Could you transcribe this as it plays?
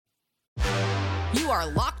You are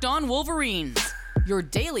Locked On Wolverines, your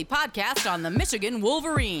daily podcast on the Michigan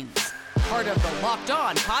Wolverines, part of the Locked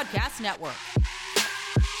On Podcast Network.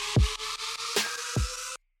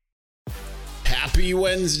 Happy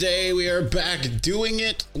Wednesday. We are back doing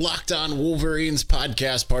it. Locked On Wolverines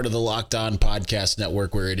podcast, part of the Locked On Podcast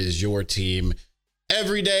Network, where it is your team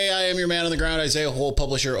every day. I am your man on the ground, Isaiah Hole,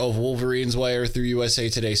 publisher of Wolverines Wire through USA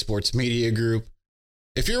Today Sports Media Group.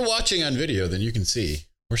 If you're watching on video, then you can see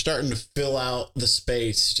we're starting to fill out the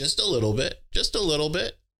space just a little bit. Just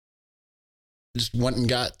went and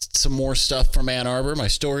got some more stuff from Ann Arbor, my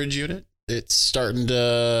storage unit. It's starting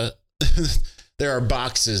to, there are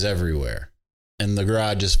boxes everywhere and the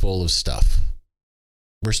garage is full of stuff.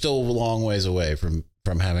 We're still a long ways away from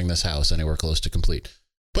having this house anywhere close to complete.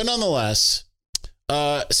 But nonetheless,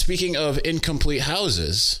 speaking of incomplete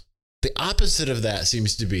houses, the opposite of that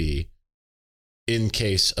seems to be in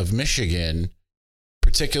case of Michigan.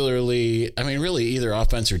 Particularly, I mean, really either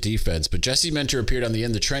offense or defense, but Jesse Minter appeared on the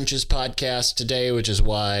In the Trenches podcast today, which is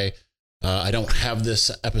why I don't have this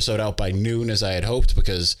episode out by noon as I had hoped,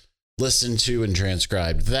 because listened to and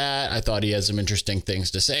transcribed that. I thought he had some interesting things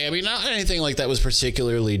to say. I mean, not anything like that was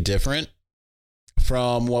particularly different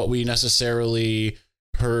from what we necessarily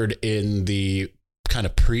heard in the kind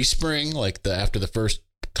of pre-spring, like after the first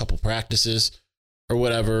couple practices or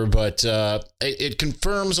whatever, but it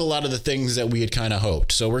confirms a lot of the things that we had kind of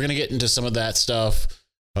hoped. So we're going to get into some of that stuff.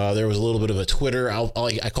 There was a little bit of a Twitter,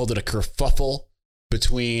 I called it a kerfuffle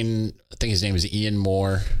between, I think his name is Ian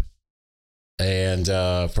Moore, and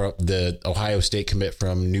from the Ohio State commit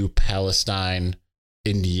from New Palestine,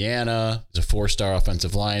 Indiana. He's a 4-star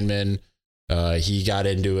offensive lineman. He got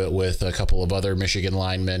into it with a couple of other Michigan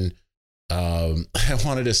linemen. I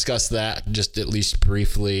want to discuss that just at least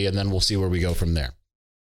briefly, and then we'll see where we go from there.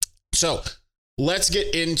 So let's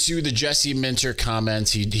get into the Jesse Minter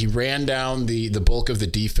comments. He ran down the bulk of the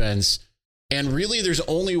defense, and really there's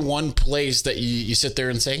only one place that you sit there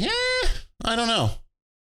and say, I don't know.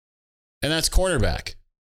 And that's cornerback.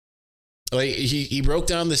 Like he broke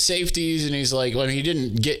down the safeties, and he's like, well, he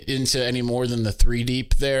didn't get into any more than the 3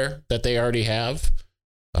 deep there that they already have.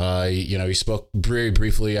 He spoke very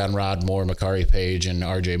briefly on Rod Moore, Makari Page, and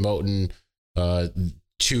RJ Moten.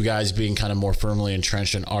 2 guys being kind of more firmly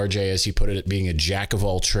entrenched, and RJ, as he put it, being a jack of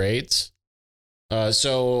all trades.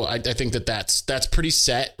 So I think that's pretty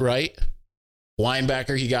set, right?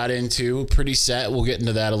 Linebacker he got into, pretty set. We'll get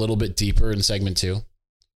into that a little bit deeper in segment 2.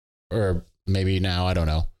 Or maybe now, I don't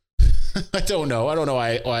know. I don't know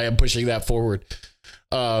why I'm pushing that forward.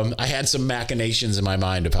 I had some machinations in my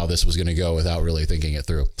mind of how this was going to go without really thinking it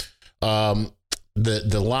through.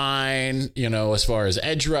 The line, as far as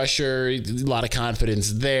edge rusher, a lot of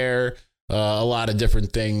confidence there, a lot of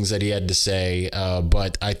different things that he had to say.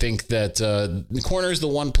 But I think that the corner is the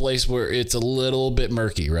one place where it's a little bit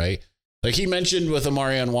murky, right? Like he mentioned with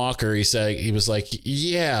Amarion Walker, he was like,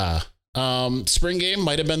 spring game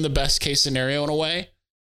might have been the best case scenario in a way.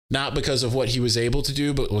 Not because of what he was able to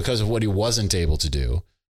do, but because of what he wasn't able to do.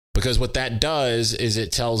 Because what that does is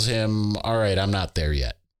it tells him, all right, I'm not there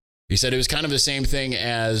yet. He said it was kind of the same thing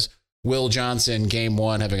as Will Johnson, game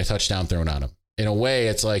 1, having a touchdown thrown on him. In a way,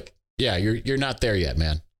 it's like, yeah, you're not there yet,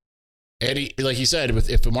 man. And like he said,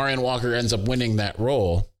 if Amarion Walker ends up winning that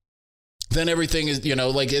role, then everything is,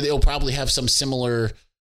 it'll probably have some similar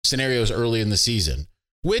scenarios early in the season.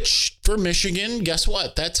 Which, for Michigan, guess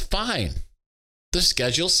what? That's fine. The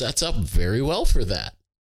schedule sets up very well for that.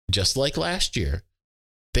 Just like last year.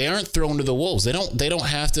 They aren't thrown to the wolves. They don't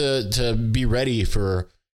have to be ready for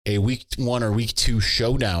a week 1 or week 2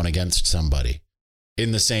 showdown against somebody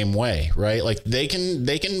in the same way, right? Like they can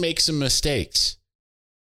make some mistakes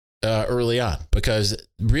early on, because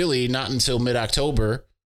really not until mid-October,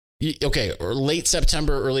 or late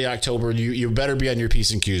September, early October, you better be on your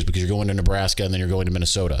P's and Q's, because you're going to Nebraska and then you're going to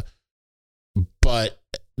Minnesota. But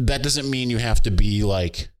that doesn't mean you have to be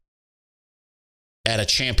like at a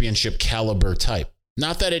championship caliber type.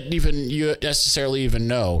 Not that you necessarily even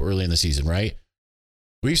know early in the season, right?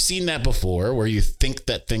 We've seen that before, where you think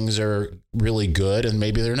that things are really good and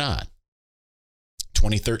maybe they're not.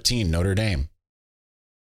 2013, Notre Dame.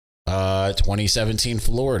 2017,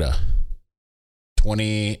 Florida. What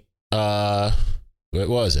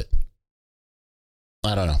was it?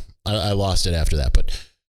 I don't know. I lost it after that, but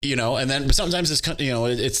and then sometimes it's,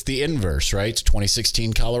 it's the inverse, right? It's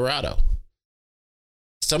 2016 Colorado.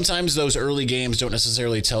 Sometimes those early games don't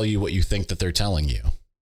necessarily tell you what you think that they're telling you.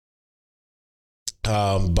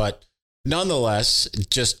 But nonetheless,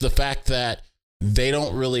 just the fact that they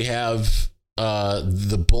don't really have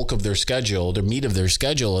the bulk of their schedule, the meat of their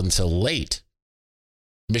schedule, until late.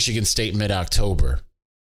 Michigan State mid-October,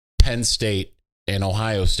 Penn State and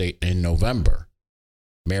Ohio State in November.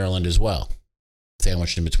 Maryland as well,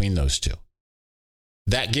 sandwiched in between those two.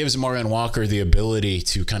 That gives Marion Walker the ability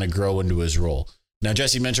to kind of grow into his role. Now,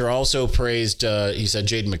 Jesse Minter also praised, he said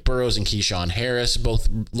Jaden McBurrows and Keyshawn Harris both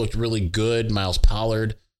looked really good. Miles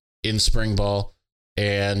Pollard in spring ball.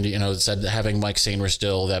 And, said having Mike Sainer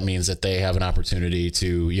still, that means that they have an opportunity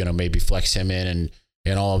to, maybe flex him in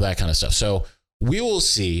and all of that kind of stuff. So we will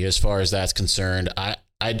see as far as that's concerned. I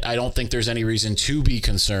don't think there's any reason to be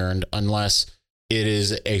concerned unless it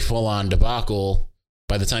is a full-on debacle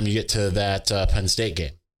by the time you get to that Penn State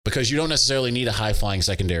game, because you don't necessarily need a high-flying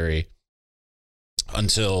secondary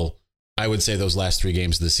until, I would say, those last 3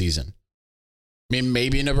 games of the season. I mean,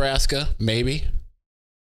 maybe Nebraska, maybe.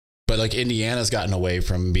 But like Indiana's gotten away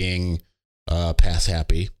from being pass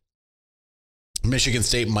happy. Michigan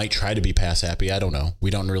State might try to be pass happy. I don't know. We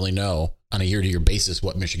don't really know on a year-to-year basis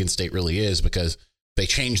what Michigan State really is, because they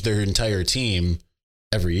change their entire team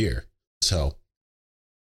every year. So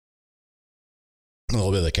a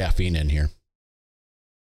little bit of the caffeine in here.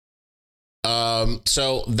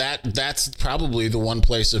 So that's probably the one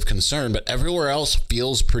place of concern, but everywhere else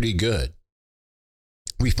feels pretty good.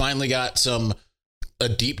 We finally got a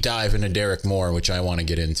deep dive into Derek Moore, which I want to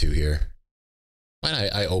get into here. Why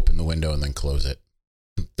don't I open the window and then close it?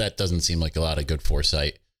 That doesn't seem like a lot of good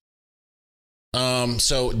foresight.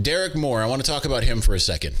 So Derek Moore, I want to talk about him for a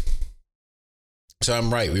second. So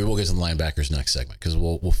I'm right. We will get to the linebackers next segment, because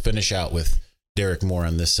we'll finish out with Derek Moore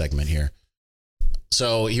on this segment here.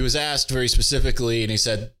 So he was asked very specifically, and he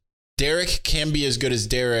said, Derek can be as good as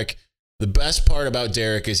Derek. The best part about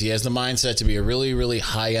Derek is he has the mindset to be a really, really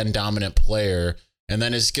high-end dominant player, and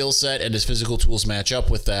then his skill set and his physical tools match up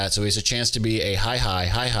with that, so he has a chance to be a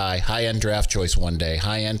high-end draft choice one day,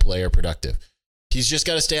 high-end player, productive. He's just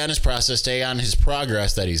got to stay on his process, stay on his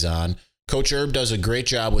progress that he's on. Coach Herb does a great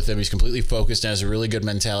job with him. He's completely focused and has a really good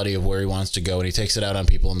mentality of where he wants to go, and he takes it out on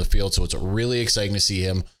people in the field, so it's really exciting to see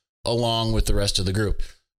him along with the rest of the group.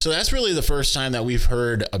 So that's really the first time that we've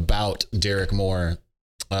heard about Derek Moore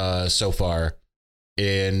so far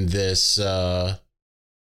in this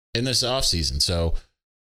offseason. So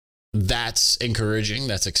that's encouraging.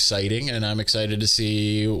 That's exciting. And I'm excited to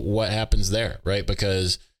see what happens there, right?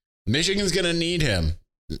 Because Michigan's going to need him.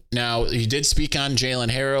 Now, he did speak on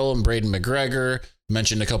Jalen Harrell and Braden McGregor,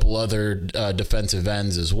 mentioned a couple other defensive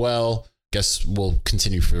ends as well. Guess we'll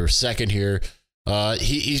continue for a second here.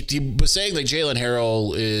 He was saying that Jalen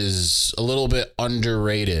Harrell is a little bit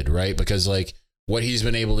underrated, right? Because like what he's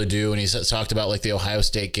been able to do, and he's talked about like the Ohio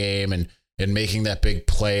State game and making that big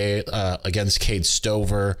play against Cade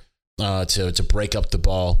Stover to break up the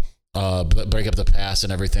ball, break up the pass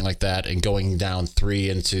and everything like that, and going down 3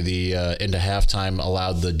 into halftime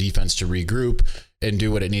allowed the defense to regroup and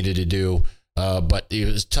do what it needed to do. But he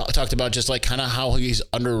was talked about just like kind of how he's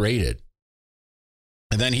underrated.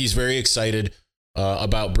 And then he's very excited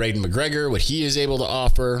about Braden McGregor, what he is able to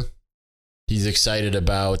offer. He's excited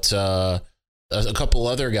about a couple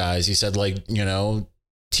other guys. He said, like,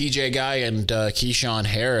 TJ Guy and Keyshawn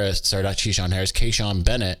Harris. Sorry, not Keyshawn Harris, Keyshawn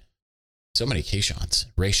Bennett. So many Keyshawns.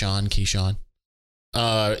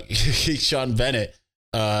 Keyshawn Bennett,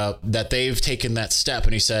 that they've taken that step.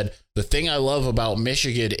 And he said, the thing I love about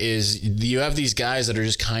Michigan is you have these guys that are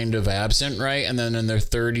just kind of absent, right? And then in their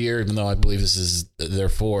 3rd year, even though I believe this is their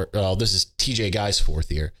this is TJ Guy's 4th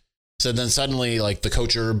year. So then suddenly, like, the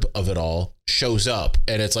Coach Herb of it all shows up,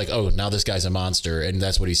 and it's like, oh, now this guy's a monster, and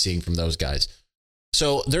that's what he's seeing from those guys.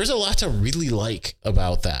 So there's a lot to really like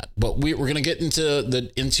about that. But we're going to get into the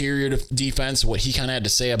interior defense, what he kind of had to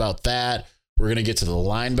say about that. We're going to get to the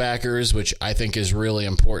linebackers, which I think is really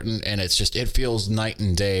important. And it feels night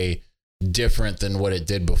and day different than what it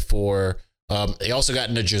did before. They also got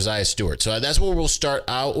into Josiah Stewart. So that's what we'll start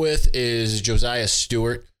out with, is Josiah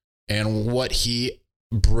Stewart and what he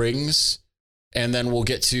brings. And then we'll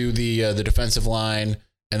get to the defensive line,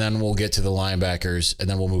 and then we'll get to the linebackers, and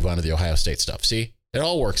then we'll move on to the Ohio State stuff. See, it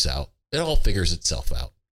all works out. It all figures itself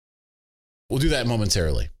out. We'll do that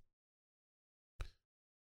momentarily.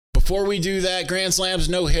 Before we do that, grand slams,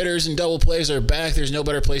 no hitters, and double plays are back. There's no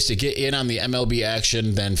better place to get in on the MLB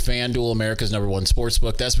action than FanDuel, America's #1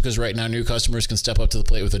 sportsbook. That's because right now new customers can step up to the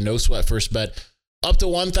plate with a no sweat first bet up to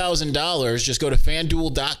 $1,000. Just go to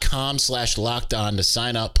FanDuel.com/lockedon to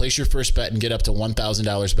sign up, place your first bet, and get up to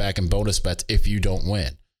 $1,000 back in bonus bets if you don't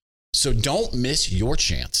win. So don't miss your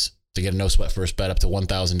chance to get a no sweat first bet up to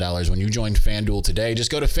 $1,000 when you join FanDuel today.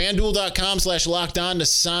 Just go to FanDuel.com/lockedon to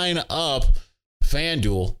sign up.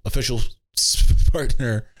 FanDuel, official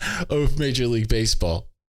partner of Major League Baseball.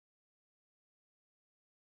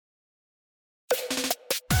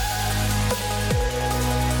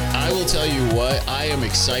 I will will tell you what, I am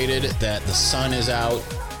excited that the sun is out.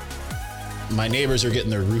 My neighbors are getting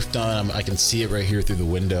their roof done. I can see it right here through the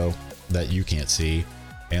window that you can't see.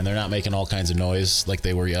 And they're not making all kinds of noise like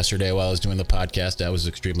they were yesterday while I was doing the podcast. That was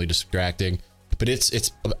extremely distracting. But it's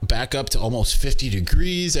back up to almost 50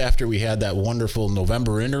 degrees after we had that wonderful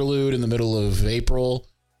November interlude in the middle of April.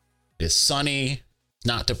 It's sunny,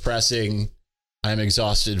 not depressing. I'm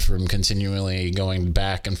exhausted from continually going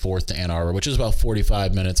back and forth to Ann Arbor, which is about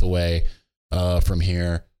 45 minutes away from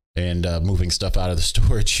here, and moving stuff out of the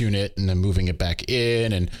storage unit and then moving it back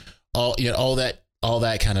in, and all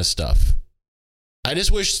that kind of stuff. I just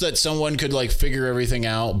wish that someone could like figure everything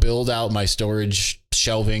out, build out my storage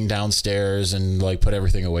shelving downstairs, and like put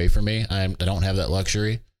everything away for me. I don't have that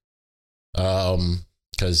luxury.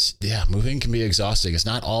 Because moving can be exhausting. It's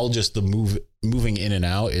not all just the moving in and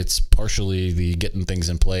out. It's partially the getting things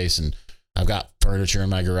in place. And I've got furniture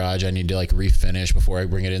in my garage I need to like refinish before I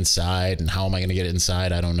bring it inside. And how am I going to get it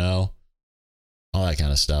inside? I don't know. All that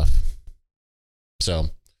kind of stuff. So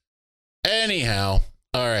anyhow,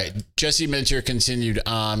 all right. Jesse Minter continued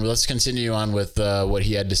on. Let's continue on with what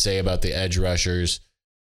he had to say about the edge rushers.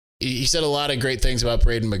 He said a lot of great things about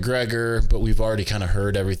Braden McGregor, but we've already kind of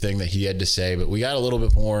heard everything that he had to say. But we got a little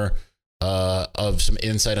bit more of some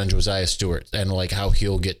insight on Josiah Stewart and like how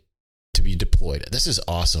he'll get to be deployed. This is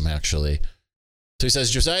awesome, actually. So he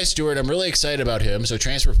says, Josiah Stewart, I'm really excited about him. So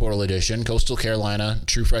transfer portal edition, Coastal Carolina,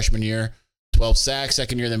 true freshman year, 12 sacks,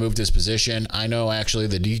 second year they moved his position. I know actually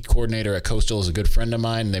the D coordinator at Coastal is a good friend of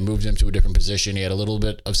mine, and they moved him to a different position. He had a little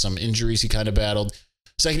bit of some injuries he kind of battled.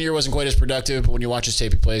 Second year wasn't quite as productive, but when you watch his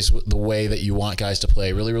tape, he plays the way that you want guys to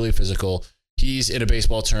play, really, really physical. He's, in a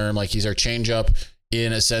baseball term, like he's our changeup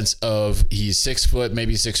in a sense of he's 6 foot,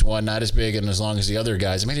 maybe 6'1", not as big and as long as the other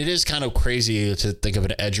guys. I mean, it is kind of crazy to think of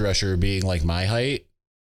an edge rusher being like my height,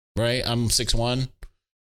 right? I'm 6'1".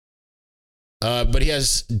 But he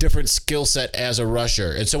has different skill set as a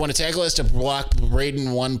rusher. And so when a tackle has to block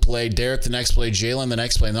Braden one play, Derek the next play, Jalen the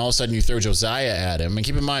next play, and all of a sudden you throw Josiah at him. And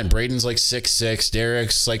keep in mind, Braden's like 6'6",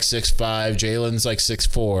 Derek's like 6'5", Jalen's like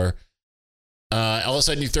 6'4". All of a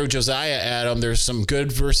sudden you throw Josiah at him. There's some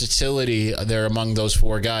good versatility there among those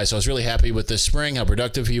four guys. So I was really happy with this spring, how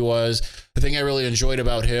productive he was. The thing I really enjoyed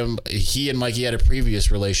about him, he and Mikey had a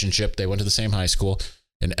previous relationship. They went to the same high school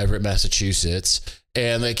in Everett, Massachusetts.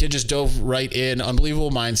 And the kid just dove right in.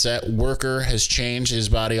 Unbelievable mindset. Worker, has changed his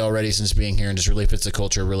body already since being here and just really fits the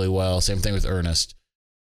culture really well. Same thing with Ernest.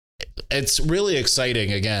 It's really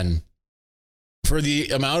exciting, again, for the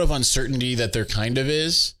amount of uncertainty that there kind of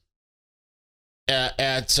is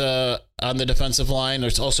on the defensive line.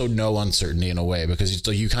 There's also no uncertainty in a way, because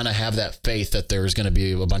you kind of have that faith that there's going to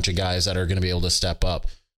be a bunch of guys that are going to be able to step up.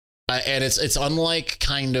 And it's unlike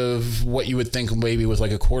kind of what you would think maybe with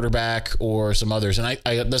like a quarterback or some others. And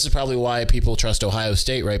I this is probably why people trust Ohio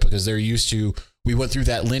State, right? Because they're used to, we went through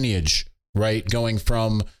that lineage, right? Going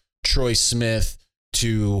from Troy Smith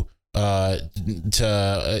to Todd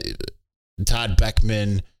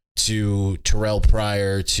Beckman to Terrell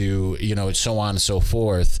Pryor to, so on and so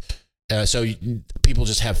forth. So people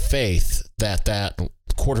just have faith that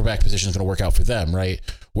quarterback position is going to work out for them, right?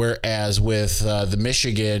 Whereas with the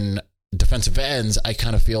Michigan defensive ends, I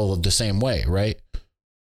kind of feel the same way, right?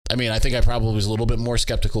 I mean, I think I probably was a little bit more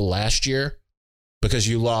skeptical last year because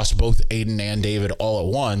you lost both Aiden and David all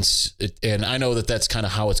at once. And I know that that's kind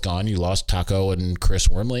of how it's gone. You lost Taco and Chris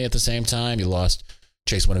Wormley at the same time. You lost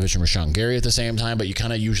Chase Winovich and Rashawn Gary at the same time, but you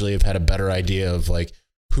kind of usually have had a better idea of like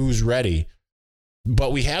who's ready.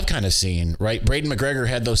 But we have kind of seen, right? Braden McGregor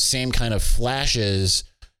had those same kind of flashes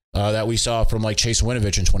that we saw from like Chase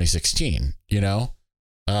Winovich in 2016,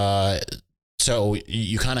 So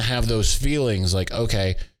you kind of have those feelings like,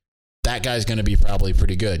 okay, that guy's going to be probably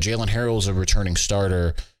pretty good. Jalen Harrell's a returning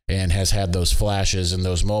starter and has had those flashes and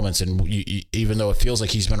those moments. And even though it feels like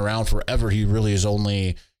he's been around forever, he really is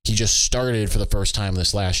he just started for the first time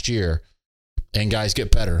this last year. And guys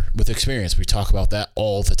get better with experience. We talk about that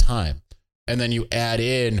all the time. And then you add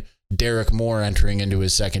in Derek Moore entering into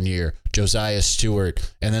his second year, Josiah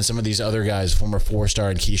Stewart, and then some of these other guys, former 4-star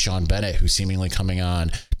and Keyshawn Bennett, who's seemingly coming on,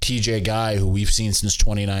 TJ Guy, who we've seen since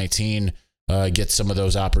 2019, get some of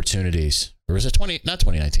those opportunities. Or was it not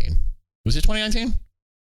 2019? Was it 2019?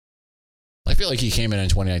 I feel like he came in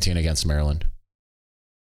 2019 against Maryland.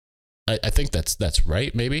 I think that's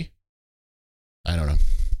right, maybe. I don't know.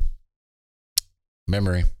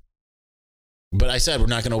 Memory. But I said we're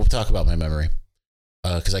not going to talk about my memory.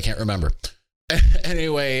 Because I can't remember.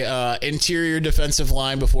 Anyway, interior defensive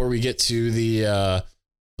line before we get to the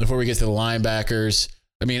linebackers.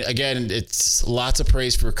 I mean, again, it's lots of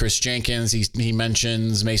praise for Chris Jenkins. He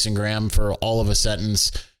mentions Mason Graham for all of a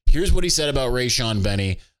sentence. Here's what he said about Rayshawn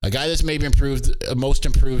Benny. A guy that's maybe most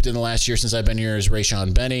improved in the last year since I've been here is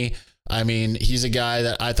Rayshawn Benny. I mean, he's a guy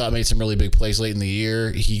that I thought made some really big plays late in the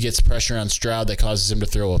year. He gets pressure on Stroud that causes him to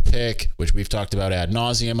throw a pick, which we've talked about ad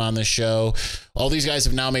nauseum on this show. All these guys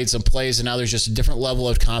have now made some plays, and now there's just a different level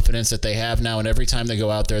of confidence that they have now, and every time they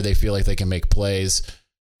go out there, they feel like they can make plays.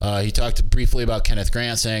 He talked briefly about Kenneth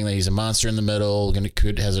Grant, saying that he's a monster in the middle,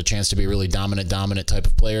 has a chance to be a really dominant type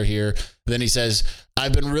of player here. Then he says,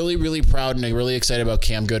 I've been really, really proud and really excited about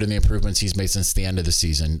Cam Good and the improvements he's made since the end of the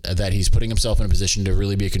season, that he's putting himself in a position to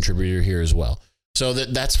really be a contributor here as well. So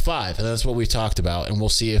that's 5, and that's what we talked about. And we'll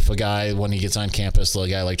see if a guy, when he gets on campus, a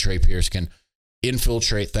guy like Trey Pierce can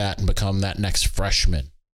infiltrate that and become that next freshman.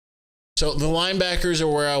 So the linebackers are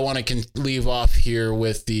where I want to leave off here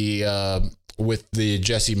with the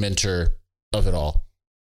Jesse Minter of it all.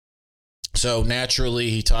 So naturally,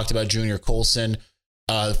 he talked about Junior Colson.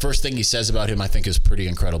 The first thing he says about him, I think, is pretty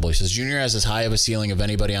incredible. He says, Junior has as high of a ceiling of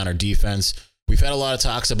anybody on our defense. We've had a lot of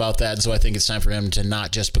talks about that, and so I think it's time for him to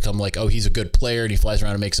not just become like, oh, he's a good player and he flies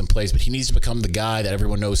around and makes some plays, but he needs to become the guy that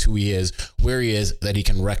everyone knows who he is, where he is, that he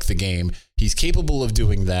can wreck the game. He's capable of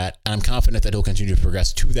doing that, and I'm confident that he'll continue to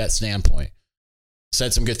progress to that standpoint.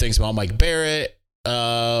 Said some good things about Mike Barrett,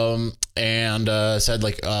 and said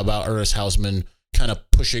about Ernest Hausman, kind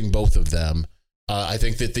of pushing both of them. I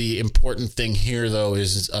think that the important thing here, though,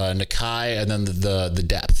 is Nakai and then the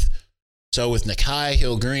depth. So with Nakai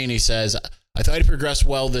Hill-Green, he says, I thought he progressed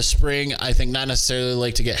well this spring. I think not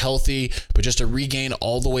necessarily to get healthy, but just to regain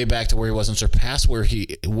all the way back to where he was and surpass where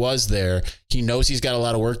he was there. He knows he's got a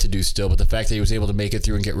lot of work to do still, but the fact that he was able to make it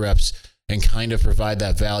through and get reps and kind of provide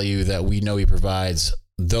that value that we know he provides,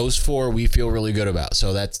 those 4 we feel really good about.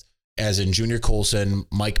 So that's as in Junior Colson,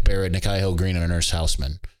 Mike Barrett, Nakai Hill-Green, and Ernest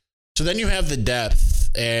Hausman. So then you have the depth,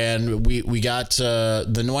 and we got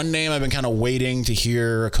the one name I've been kind of waiting to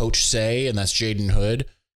hear a coach say, and that's Jaden Hood.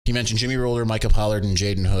 He mentioned Jimmy Roller, Micah Pollard, and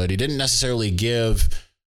Jaden Hood. He didn't necessarily give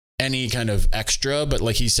any kind of extra, but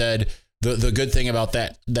like he said, the good thing about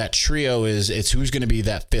that trio is it's who's going to be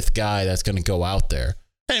that 5th guy that's going to go out there.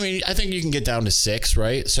 I mean, I think you can get down to 6,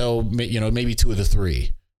 right? So, maybe 2 of the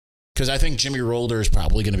 3. Because I think Jimmy Roller is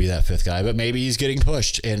probably going to be that 5th guy, but maybe he's getting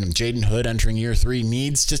pushed. And Jaden Hood entering year 3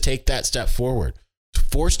 needs to take that step forward.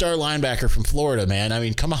 4-star linebacker from Florida, man. I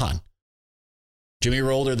mean, come on. Jimmy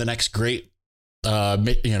Roller, the next great, Big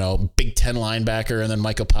Ten linebacker, and then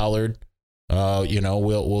Micah Pollard.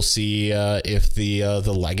 We'll see if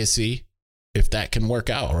the legacy, if that can work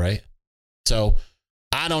out, right? So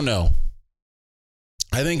I don't know.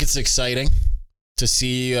 I think it's exciting to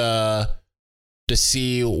see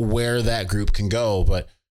where that group can go, but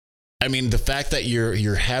I mean, the fact that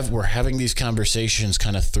we're having these conversations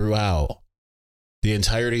kind of throughout the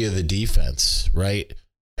entirety of the defense, right?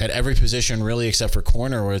 At every position, really, except for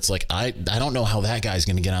corner, where it's like, I don't know how that guy's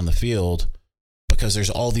going to get on the field because there's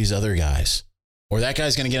all these other guys. Or that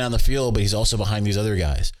guy's going to get on the field, but he's also behind these other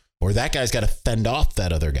guys. Or that guy's got to fend off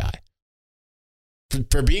that other guy.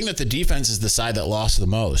 For being that the defense is the side that lost the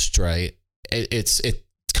most, right? It's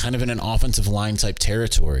kind of in an offensive line type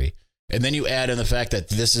territory. And then you add in the fact that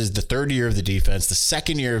this is the 3rd year of the defense, the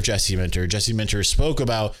 2nd year of Jesse Minter. Jesse Minter spoke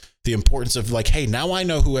about the importance of hey, now I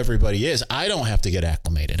know who everybody is. I don't have to get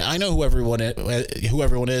acclimated. I know who everyone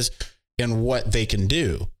is and what they can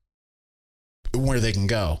do, where they can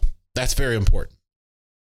go. That's very important.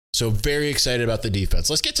 So very excited about the defense.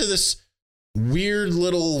 Let's get to this weird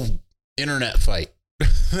little internet fight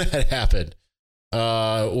that happened.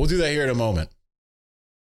 We'll do that here in a moment.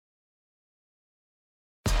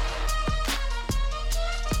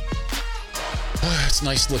 It's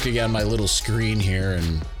nice looking at my little screen here,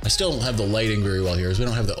 and I still don't have the lighting very well here, because we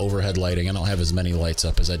don't have the overhead lighting. I don't have as many lights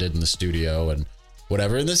up as I did in the studio and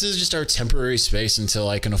whatever. And this is just our temporary space until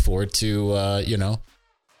I can afford to,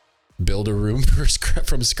 build a room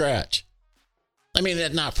from scratch. I mean,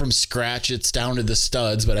 not from scratch. It's down to the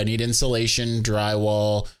studs, but I need insulation,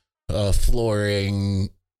 drywall, flooring,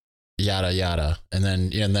 yada, yada. And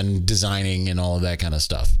then designing and all of that kind of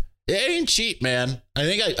stuff. It ain't cheap, man. I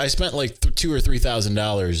think I spent like $2,000 or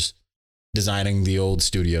 $3,000 designing the old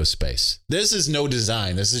studio space. This is no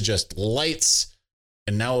design. This is just lights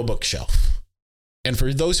and now a bookshelf. And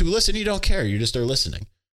for those who listen, you don't care. You just are listening.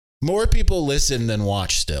 More people listen than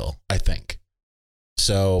watch still, I think.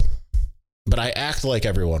 So, but I act like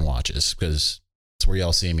everyone watches because it's where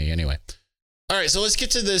y'all see me anyway. All right, so let's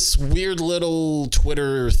get to this weird little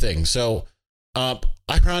Twitter thing. So,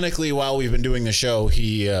 ironically, while we've been doing the show,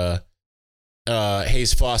 Hayes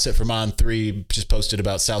Fawcett from On3 just posted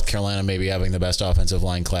about South Carolina maybe having the best offensive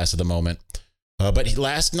line class at the moment. But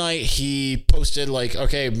last night he posted like,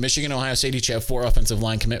 okay, Michigan, Ohio State each have 4 offensive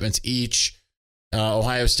line commitments each.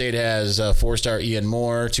 Ohio State has 4-star Ian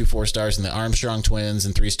Moore, 2 4-stars in the Armstrong twins,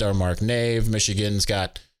 and 3-star Mark Nave. Michigan's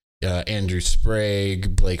got Andrew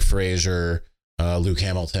Sprague, Blake Frazier, Luke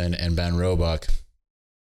Hamilton, and Ben Roebuck.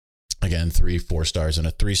 Again, 3 4-stars and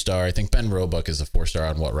a 3-star. I think Ben Roebuck is a 4-star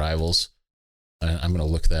on What Rivals. I'm going to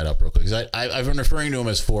look that up real quick because I've been referring to him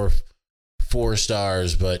as 4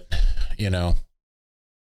 stars, but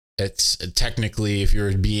it's technically, if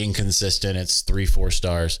you're being consistent, it's 3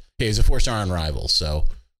 4-stars. Okay, he's a 4-star on Rivals, so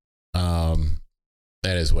that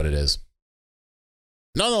is what it is.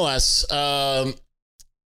 Nonetheless,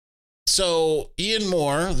 so Ian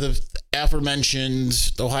Moore, the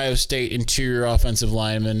aforementioned Ohio State interior offensive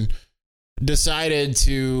lineman, decided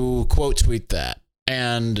to quote tweet that.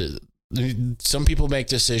 And some people make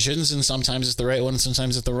decisions, and sometimes it's the right one,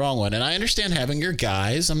 sometimes it's the wrong one. And I understand having your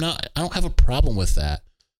guys. I don't have a problem with that.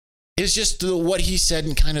 It's just what he said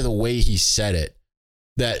and kind of the way he said it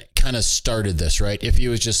that kind of started this, right? If he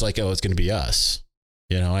was just like, oh, it's going to be us,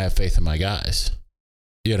 I have faith in my guys,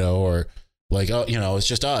 or like, oh, it's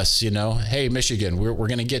just us, hey, Michigan, we're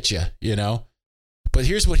going to get you, But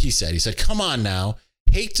here's what he said. He said, come on now,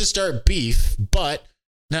 hate to start beef, but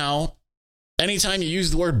now anytime you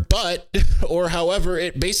use the word but or however,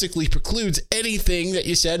 it basically precludes anything that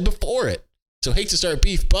you said before it. So hate to start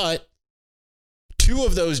beef, but 2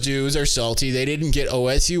 of those dudes are salty. They didn't get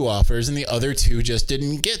OSU offers, and the other 2 just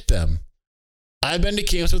didn't get them. I've been to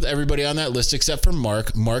camps with everybody on that list except for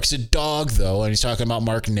Mark. Mark's a dog, though, and he's talking about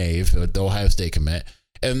Mark Nave, the Ohio State commit,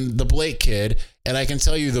 and the Blake kid, and I can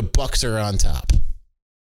tell you the Bucks are on top.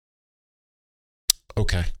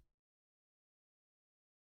 Okay,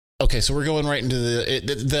 so we're going right into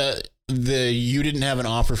the you didn't have an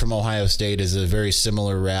offer from Ohio State is a very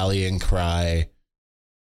similar rallying cry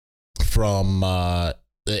from to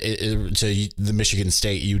the Michigan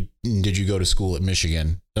State. Did you go to school at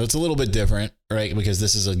Michigan? So it's a little bit different, right? Because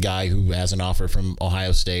this is a guy who has an offer from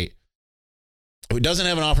Ohio State, who doesn't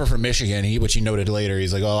have an offer from Michigan. Which he noted later,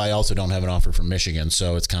 he's like, oh, I also don't have an offer from Michigan.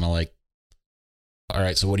 So it's kind of like, all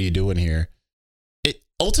right, so what are you doing here?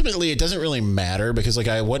 Ultimately, it doesn't really matter because, like,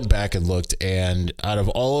 I went back and looked, and out of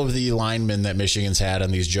all of the linemen that Michigan's had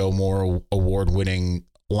on these Joe Moore award-winning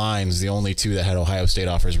lines, the only 2 that had Ohio State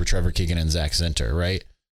offers were Trevor Keegan and Zach Zinter, right?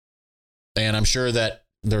 And I'm sure that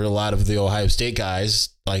there are a lot of the Ohio State guys,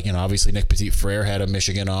 like, obviously Nick Petit-Frere had a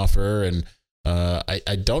Michigan offer, and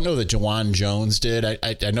I don't know that Jawan Jones did.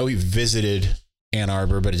 I know he visited Ann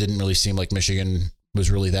Arbor, but it didn't really seem like Michigan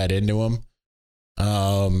was really that into him.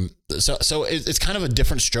 So it's kind of a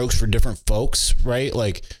different strokes for different folks, right?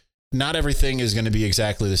 Like, not everything is going to be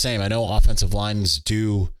exactly the same. I know offensive lines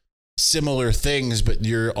do similar things, but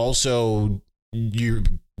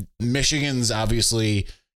Michigan's obviously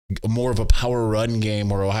more of a power run game,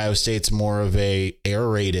 where Ohio State's more of a air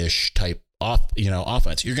raid-ish type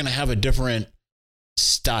offense. You're going to have a different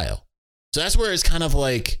style. So that's where it's kind of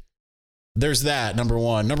like, there's that, number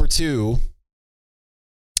one. Number 2,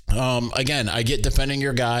 again, I get defending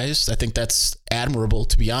your guys. I think that's admirable,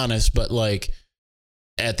 to be honest, but like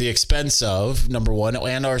at the expense of, number 1,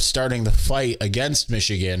 and are starting the fight against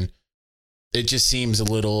Michigan, it just seems a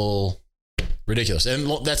little ridiculous.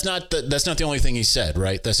 And that's not the only thing he said,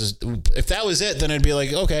 right? If that was it, then it'd be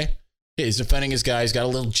like, okay, he's defending his guy. He's got a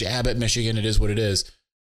little jab at Michigan. It is what it is.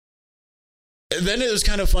 And then it was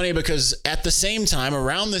kind of funny because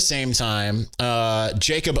around the same time,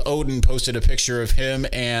 Jacob Oden posted a picture of him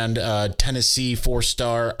and Tennessee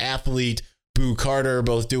 4-star athlete Boo Carter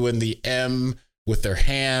both doing the M with their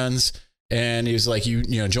hands. And he was like,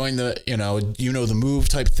 join the, the move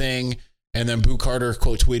type thing. And then Boo Carter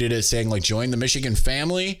quote tweeted it saying, like, join the Michigan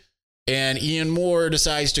family. And Ian Moore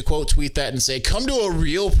decides to quote tweet that and say, come to a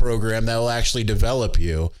real program that will actually develop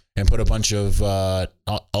you, and put a bunch of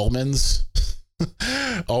almonds.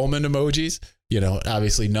 Almond emojis,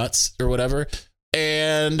 obviously nuts or whatever.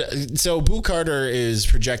 And so Boo Carter is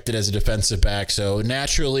projected as a defensive back. So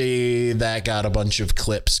naturally that got a bunch of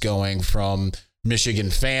clips going from Michigan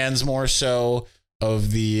fans, more so,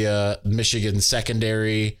 of the Michigan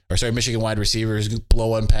wide receivers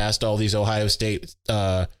blowing past all these Ohio State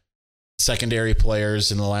secondary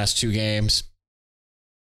players in the last 2 games.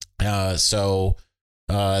 So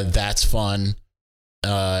that's fun.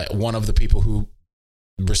 One of the people who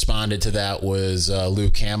responded to that was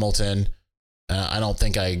Luke Hamilton. I don't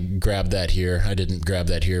think I grabbed that here. I didn't grab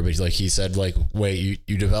that here, but he said, like, wait,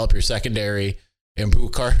 you develop your secondary, and Boo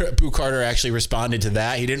Carter actually responded to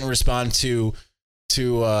that. He didn't respond to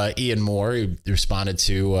Ian Moore. He responded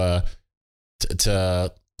to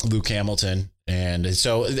Luke Hamilton, And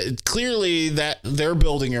so clearly that they're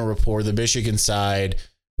building a rapport, the Michigan side,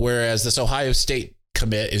 whereas this Ohio State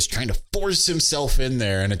commit is trying to force himself in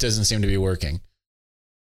there, and it doesn't seem to be working.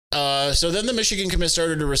 So then the Michigan commit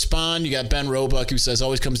started to respond. You got Ben Roebuck, who says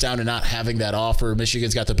always comes down to not having that offer.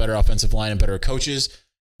 Michigan's got the better offensive line and better coaches.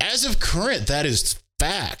 As of current, that is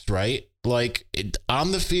fact, right? Like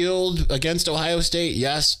on the field against Ohio State,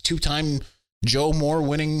 yes, two-time Joe Moore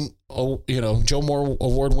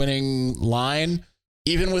award-winning line.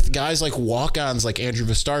 Even with guys like walk-ons like Andrew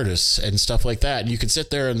Vistardis and stuff like that, and you could sit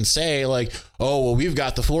there and say like, oh, well, we've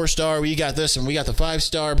got the 4-star, we got this, and we got the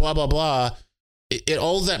 5-star, blah, blah, blah. It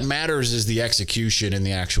all that matters is the execution in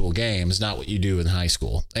the actual games, not what you do in high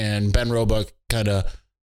school. And Ben Roebuck kind of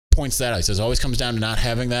points that out. He says, always comes down to not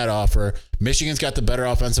having that offer. Michigan's got the better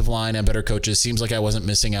offensive line and better coaches. Seems like I wasn't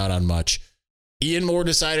missing out on much. Ian Moore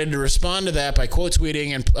decided to respond to that by quote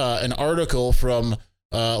tweeting an article from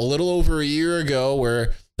a little over a year ago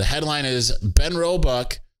where the headline is Ben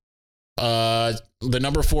Roebuck, the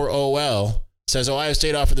number 4 OL, says Ohio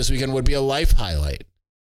State offer this weekend would be a life highlight.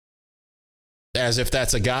 As if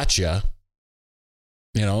that's a gotcha.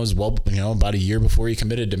 As well, about a year before he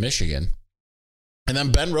committed to Michigan. And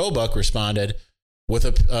then Ben Roebuck responded with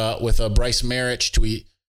a Bryce Marich tweet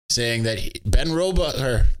saying that Ben Roebuck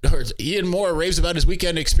or Ian Moore raves about his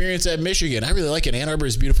weekend experience at Michigan. I really like it. Ann Arbor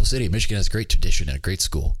is a beautiful city. Michigan has great tradition and a great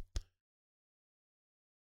school.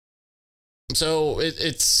 So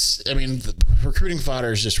the recruiting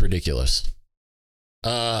fodder is just ridiculous.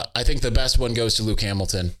 I think the best one goes to Luke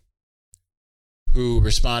Hamilton, who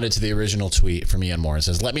responded to the original tweet from Ian Moore and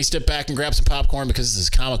says, let me step back and grab some popcorn because this is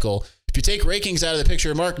comical. If you take rankings out of the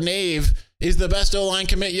picture, Mark Nave is the best O-line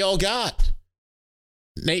commit y'all got.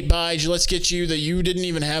 Nate Bige, let's get you that you didn't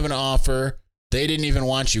even have an offer. They didn't even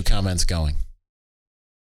want you comments going.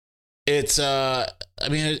 It's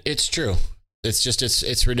true.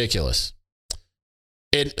 It's ridiculous.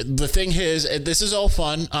 The thing is, this is all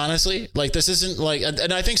fun, honestly. Like, this isn't like,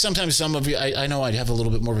 and I think sometimes some of you, I know I'd have a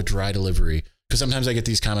little bit more of a dry delivery because sometimes I get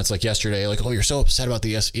these comments like yesterday, like, oh, you're so upset about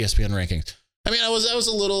the ESPN rankings. I mean, I was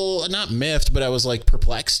a little, not miffed, but I was like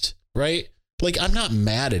perplexed, right? Like, I'm not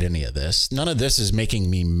mad at any of this. None of this is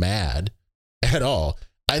making me mad at all.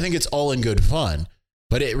 I think it's all in good fun,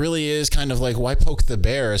 but it really is kind of like, why poke the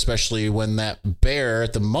bear, especially when that bear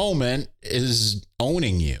at the moment is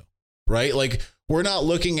owning you, right? Like, we're not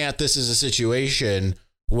looking at this as a situation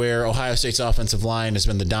where Ohio State's offensive line has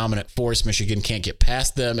been the dominant force. Michigan can't get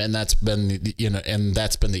past them, and that's been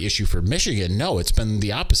the issue for Michigan. No, it's been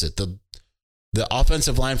the opposite. The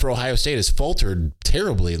offensive line for Ohio State has faltered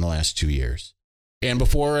terribly in the last 2 years. And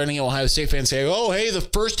before any Ohio State fans say, oh, hey, the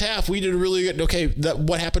first half, we did really good. Okay,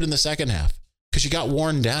 what happened in the second half? Because you got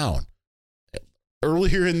worn down.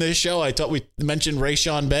 Earlier in this show, I thought we mentioned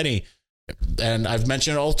Rayshawn Benny. And I've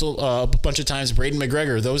mentioned also a bunch of times Braden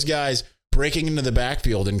McGregor. Those guys breaking into the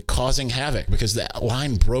backfield and causing havoc because that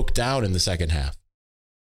line broke down in the second half.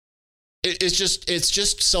 It's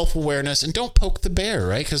just self-awareness, and don't poke the bear,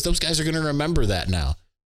 right? Because those guys are going to remember that now.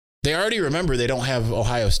 They already remember they don't have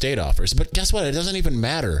Ohio State offers, but guess what? It doesn't even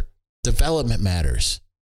matter. Development matters.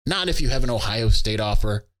 Not if you have an Ohio State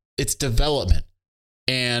offer. It's development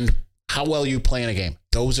and how well you play in a game.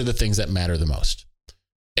 Those are the things that matter the most.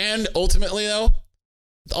 And ultimately, though,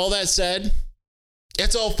 all that said,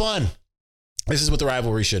 it's all fun. This is what the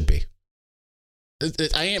rivalry should be.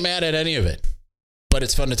 I ain't mad at any of it, but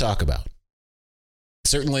it's fun to talk about.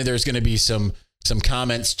 Certainly, there's going to be some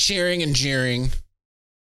comments cheering and jeering.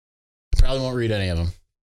 I probably won't read any of them.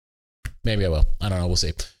 Maybe I will. I don't know. We'll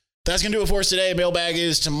see. That's going to do it for us today. Mailbag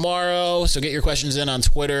is tomorrow, so get your questions in on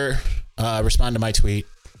Twitter. Respond to my tweet,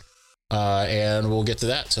 and we'll get to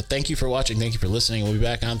that. So thank you for watching. Thank you for listening. We'll be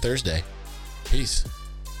back on Thursday. Peace.